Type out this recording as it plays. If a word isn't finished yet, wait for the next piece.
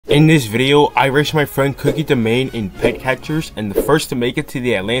In this video, I raced my friend Cookie the Main in pet catchers, and the first to make it to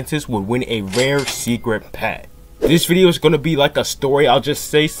the Atlantis would win a rare secret pet. This video is going to be like a story, I'll just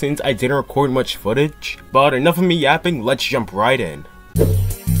say, since I didn't record much footage. But enough of me yapping, let's jump right in.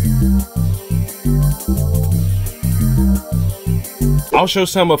 I'll show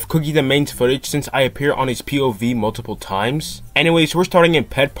some of Cookie the Main's footage since I appear on his POV multiple times. Anyways, we're starting in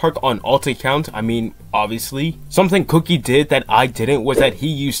Pet Park on alt account, obviously. Something Cookie did that I didn't was that he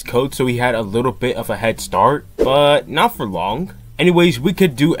used code, so he had a little bit of a head start, but not for long. Anyways, we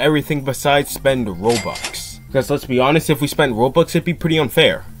could do everything besides spend Robux. Because let's be honest, if we spent Robux, it'd be pretty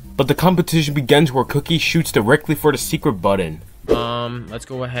unfair. But the competition begins where Cookie shoots directly for the secret button. Let's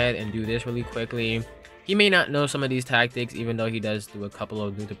go ahead and do this really quickly. He may not know some of these tactics, even though he does do a couple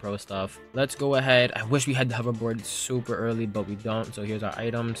of new to pro stuff. Let's go ahead. I wish we had the hoverboard super early, but we don't. So here's our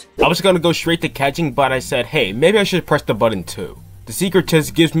items. I was gonna go straight to catching, but I said, hey, maybe I should press the button too. The secret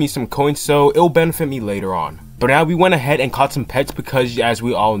chest gives me some coins, so it'll benefit me later on. But now we went ahead and caught some pets because, as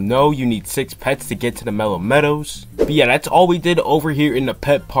we all know, you need 6 pets to get to the Mellow Meadows. But yeah, that's all we did over here in the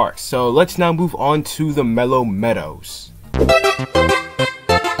pet park. So let's now move on to the Mellow Meadows.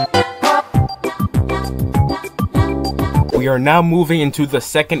 We are now moving into the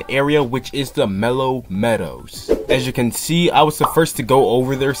second area, which is the Mellow Meadows. As you can see, I was the first to go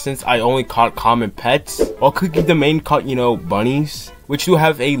over there since I only caught common pets, while Cookie the Main caught, bunnies, which do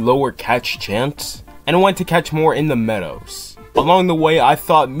have a lower catch chance, and I wanted to catch more in the meadows. Along the way, I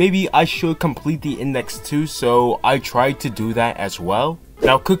thought maybe I should complete the index too, so I tried to do that as well.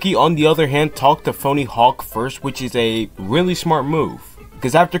 Now Cookie, on the other hand, talked to Phony Hawk first, which is a really smart move,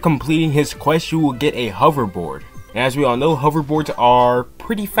 because after completing his quest, you will get a hoverboard. And as we all know, hoverboards are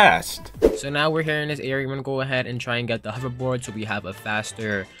pretty fast. So now we're here in this area. We're gonna go ahead and try and get the hoverboard so we have a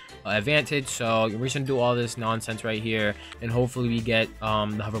faster advantage. So we're just gonna do all this nonsense right here, and hopefully we get the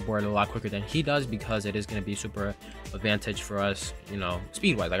hoverboard a lot quicker than he does, because it is gonna be super advantage for us,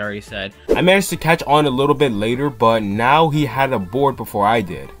 speed wise, like I already said. I managed to catch on a little bit later, but now he had a board before I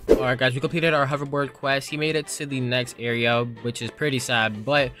did. Alright guys, we completed our hoverboard quest. He made it to the next area, which is pretty sad,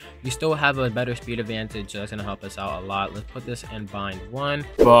 but we still have a better speed advantage, so that's gonna help us out a lot. Let's put this in bind 1.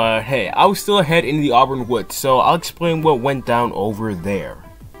 But hey, I was still ahead in the Auburn Woods, so I'll explain what went down over there.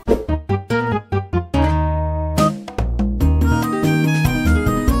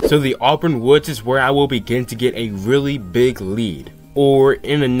 So the Auburn Woods is where I will begin to get a really big lead, or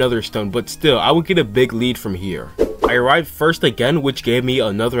in another stone, but still, I will get a big lead from here. I arrived first again, which gave me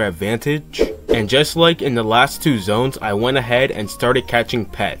another advantage, and just like in the last 2 zones, I went ahead and started catching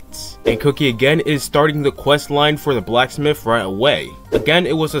pets. And Cookie again is starting the quest line for the blacksmith right away. Again,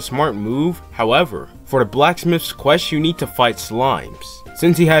 it was a smart move. However, for the blacksmith's quest, you need to fight slimes.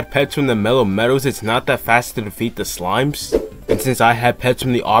 Since he had pets from the Mellow Meadows, it's not that fast to defeat the slimes. And since I had pets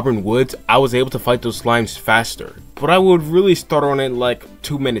from the Auburn Woods, I was able to fight those slimes faster. But I would really start on it like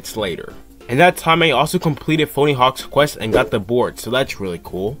 2 minutes later. And that time I also completed Phony Hawk's quest and got the board, so that's really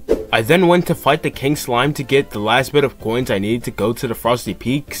cool. I then went to fight the King Slime to get the last bit of coins I needed to go to the Frosty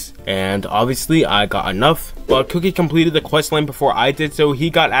Peaks, and obviously I got enough. But Cookie completed the quest line before I did, so he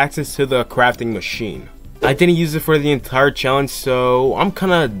got access to the crafting machine. I didn't use it for the entire challenge, so I'm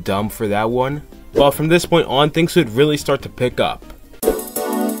kinda dumb for that one. But from this point on, things would really start to pick up.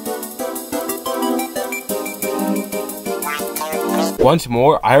 Once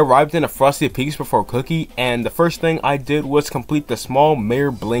more, I arrived in the Frosty Peaks before Cookie, and the first thing I did was complete the small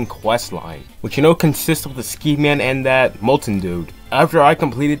Mayor Bling quest line, which consists of the Ski Man and that Molten dude. After I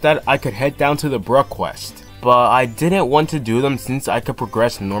completed that, I could head down to the Brook quest, but I didn't want to do them since I could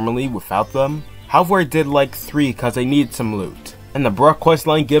progress normally without them. However, I did like 3 because I needed some loot. And the Brook quest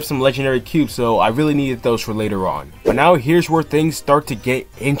line gives some legendary cubes, so I really needed those for later on. But now here's where things start to get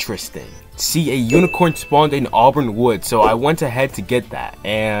interesting. See, a unicorn spawned in Auburn Woods, so I went ahead to get that,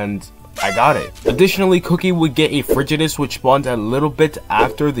 and I got it. Additionally, Cookie would get a Frigidus, which spawned a little bit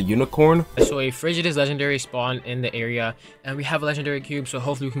after the unicorn. So a Frigidus legendary spawned in the area, and we have a legendary cube, so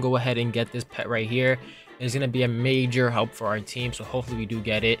hopefully we can go ahead and get this pet right here. It's gonna be a major help for our team, so hopefully we do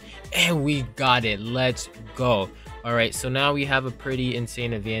get it, and we got it. Let's go. Alright, so now we have a pretty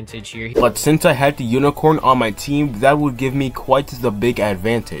insane advantage here. But since I had the unicorn on my team, that would give me quite the big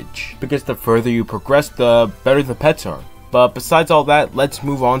advantage, because the further you progress, the better the pets are. But besides all that, let's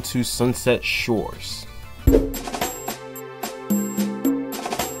move on to Sunset Shores.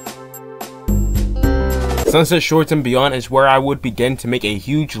 Sunset Shores and beyond is where I would begin to make a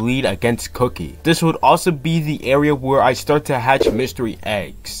huge lead against Cookie. This would also be the area where I start to hatch mystery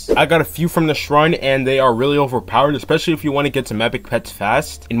eggs. I got a few from the shrine and they are really overpowered, especially if you want to get some epic pets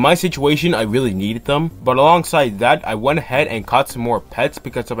fast. In my situation, I really needed them, but alongside that, I went ahead and caught some more pets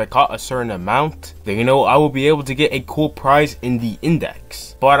because if I caught a certain amount, then you know I will be able to get a cool prize in the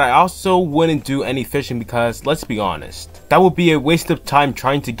index. But I also wouldn't do any fishing because, let's be honest, that would be a waste of time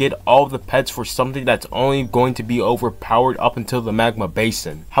trying to get all the pets for something that's only going to be overpowered up until the magma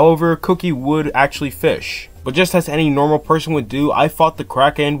basin. However, Cookie would actually fish. But just as any normal person would do, I fought the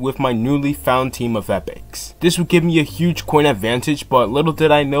Kraken with my newly found team of epics. This would give me a huge coin advantage, but little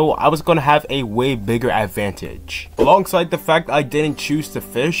did I know I was going to have a way bigger advantage. Alongside the fact I didn't choose to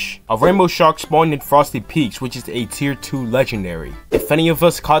fish, a rainbow shark spawned in Frosty Peaks, which is a tier 2 legendary. If any of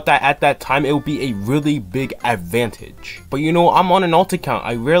us caught that at that time, it would be a really big advantage. But you know, I'm on an alt account,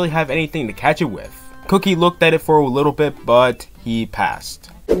 I rarely have anything to catch it with. Cookie looked at it for a little bit, but he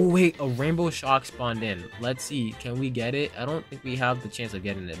passed. Oh wait, a rainbow shark spawned in. Let's see, can we get it? I don't think we have the chance of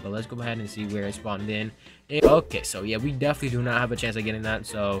getting it, but let's go ahead and see where it spawned in. Okay, so yeah, we definitely do not have a chance of getting that,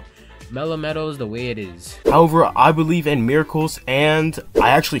 so Mellow Meadows the way it is. However, I believe in miracles and I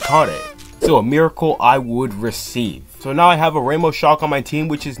actually caught it. So a miracle I would receive. So now I have a rainbow shark on my team,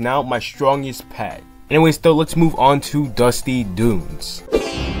 which is now my strongest pet. Anyways though, let's move on to Dusty Dunes.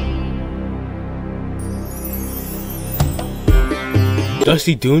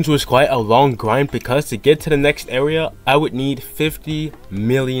 Dusty Dunes was quite a long grind because to get to the next area, I would need 50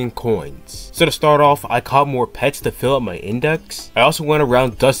 million coins. So to start off, I caught more pets to fill up my index. I also went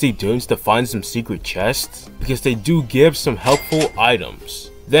around Dusty Dunes to find some secret chests because they do give some helpful items.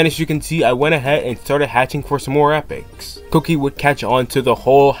 Then as you can see, I went ahead and started hatching for some more epics. Cookie would catch on to the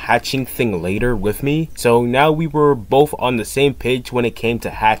whole hatching thing later with me, so now we were both on the same page when it came to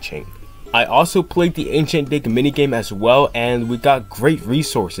hatching. I also played the Ancient Dig minigame as well, and we got great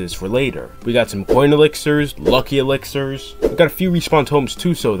resources for later. We got some coin elixirs, lucky elixirs, we got a few respawn tomes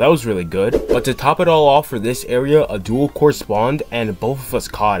too, so that was really good. But to top it all off for this area, a dual core spawned and both of us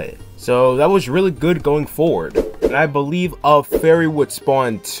caught it. So that was really good going forward. And I believe a fairy would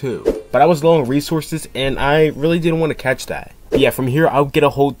spawn too. But I was low on resources and I really didn't want to catch that. But yeah, from here I'll get a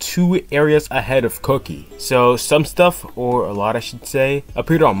whole 2 areas ahead of Cookie. So some stuff, or a lot I should say,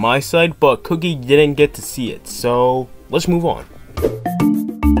 appeared on my side, but Cookie didn't get to see it. So let's move on.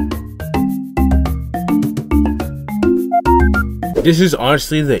 This is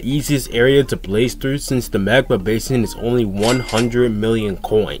honestly the easiest area to blaze through since the magma basin is only 100 million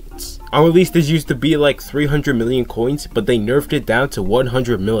coins. On release this used to be like 300 million coins, but they nerfed it down to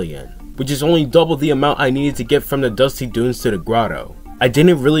 100 million, which is only double the amount I needed to get from the Dusty Dunes to the grotto. I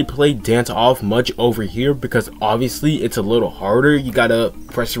didn't really play Dance Off much over here because obviously it's a little harder, you gotta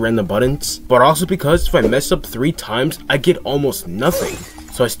press around the buttons, but also because if I mess up 3 times, I get almost nothing.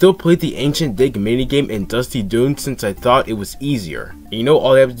 So I still played the Ancient Dig minigame in Dusty Dunes since I thought it was easier. And you know,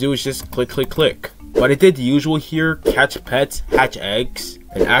 all I have to do is just click, click, click. But I did the usual here, catch pets, hatch eggs.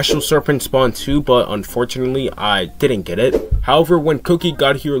 An Astral Serpent spawned too, but unfortunately I didn't get it. However, when Cookie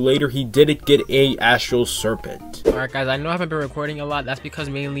got here later, he did get a Astral Serpent. Alright guys, I know I haven't been recording a lot. That's because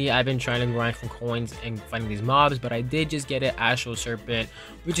mainly I've been trying to grind for coins and finding these mobs, but I did just get an Astral Serpent,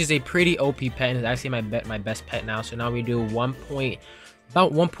 which is a pretty OP pet, and it's actually my best pet now. So now we do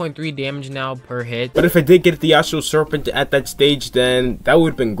about 1.3 damage now per hit. But if I did get the Astral Serpent at that stage, then that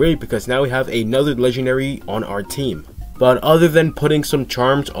would have been great because now we have another legendary on our team. But other than putting some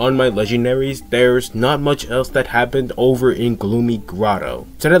charms on my legendaries, there's not much else that happened over in Gloomy Grotto.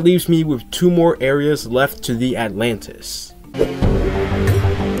 So that leaves me with 2 more areas left to the Atlantis.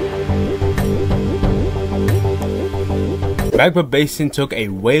 Magma Basin took a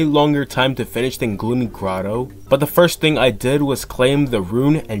way longer time to finish than Gloomy Grotto, but the first thing I did was claim the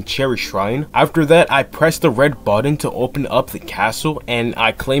Rune and Cherry Shrine. After that, I pressed the red button to open up the castle, and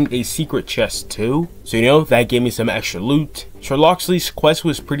I claimed a secret chest too. So you know, that gave me some extra loot. Sherlocksley's quest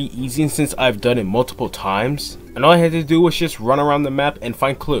was pretty easy since I've done it multiple times, and all I had to do was just run around the map and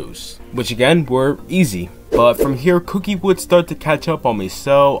find clues, which again were easy. But from here, Cookie would start to catch up on me,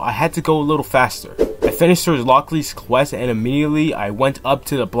 so I had to go a little faster. I finished Sherlocksley's quest and immediately I went up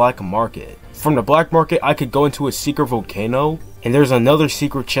to the black market. From the black market, I could go into a secret volcano, and there's another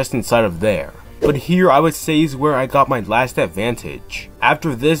secret chest inside of there. But here I would say is where I got my last advantage.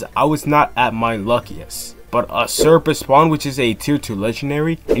 After this, I was not at my luckiest, but a Serpent spawned, which is a tier 2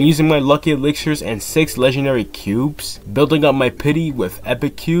 legendary, and using my lucky elixirs and 6 legendary cubes, building up my pity with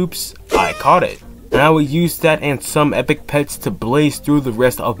epic cubes, I caught it. And and I will use that and some epic pets to blaze through the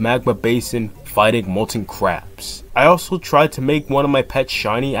rest of Magma Basin fighting molten crabs. I also tried to make one of my pets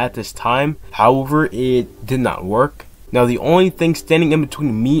shiny at this time, however it did not work. Now the only thing standing in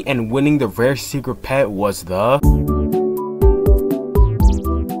between me and winning the rare secret pet was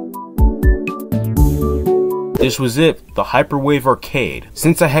this was it, the Hyperwave Arcade.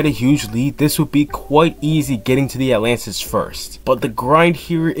 Since I had a huge lead, this would be quite easy getting to the Atlantis first. But the grind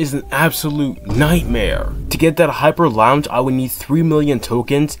here is an absolute nightmare. To get that Hyper Lounge, I would need 3 million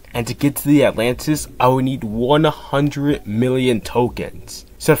tokens, and to get to the Atlantis, I would need 100 million tokens.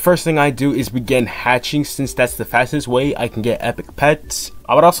 So the first thing I do is begin hatching, since that's the fastest way I can get epic pets.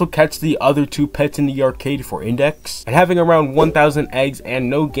 I would also catch the other 2 pets in the arcade for index, and having around 1000 eggs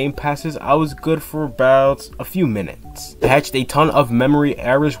and no game passes, I was good for about a few minutes. I hatched a ton of memory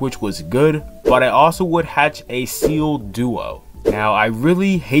errors, which was good, but I also would hatch a seal duo. Now I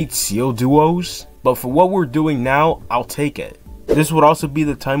really hate seal duos, but for what we're doing now, I'll take it. This would also be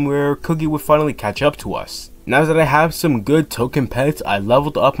the time where Cookie would finally catch up to us. Now that I have some good token pets, I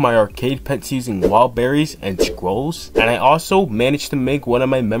leveled up my arcade pets using wild berries and scrolls, and I also managed to make one of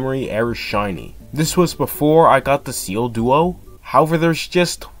my memory errors shiny. This was before I got the seal duo. However, there's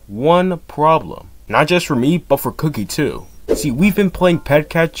just one problem. Not just for me, but for Cookie too. See, we've been playing pet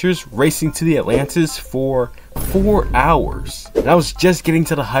catchers racing to the Atlantis for 4 hours, and I was just getting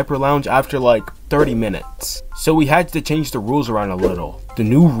to the Hyper Lounge after like 30 minutes. So we had to change the rules around a little. The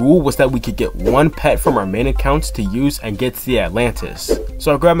new rule was that we could get 1 pet from our main accounts to use and get to the Atlantis.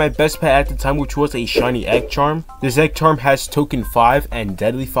 So I grabbed my best pet at the time, which was a shiny egg charm. This egg charm has token 5 and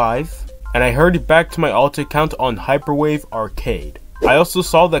deadly 5. And I hurried back to my alt account on Hyperwave Arcade. I also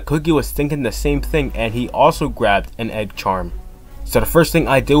saw that Cookie was thinking the same thing, and he also grabbed an egg charm. So the first thing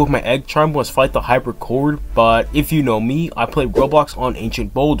I did with my egg charm was fight the hyper cord, but if you know me, I played Roblox on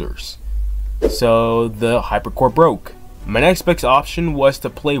ancient boulders. So the hyper core broke. My next best option was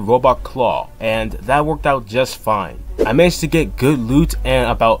to play Robot Claw, and that worked out just fine. I managed to get good loot and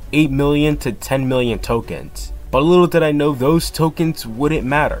about 8 million to 10 million tokens. But little did I know those tokens wouldn't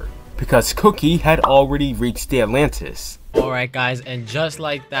matter, because Cookie had already reached the Atlantis. Alright guys, and just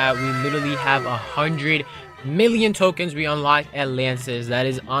like that, we literally have 100 million tokens we unlocked Atlantis. That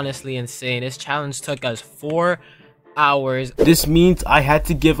is honestly insane. This challenge took us 4 hours. This means I had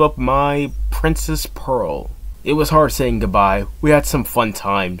to give up my Princess Pearl. It was hard saying goodbye. We had some fun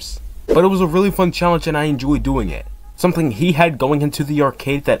times, but it was a really fun challenge and I enjoyed doing it. Something he had going into the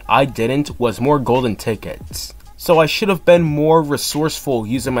arcade that I didn't was more golden tickets. So I should have been more resourceful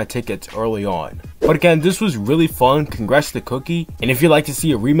using my tickets early on. But again, this was really fun. Congrats to Cookie. And if you'd like to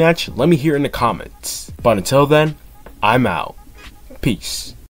see a rematch, let me hear in the comments. But until then, I'm out. Peace.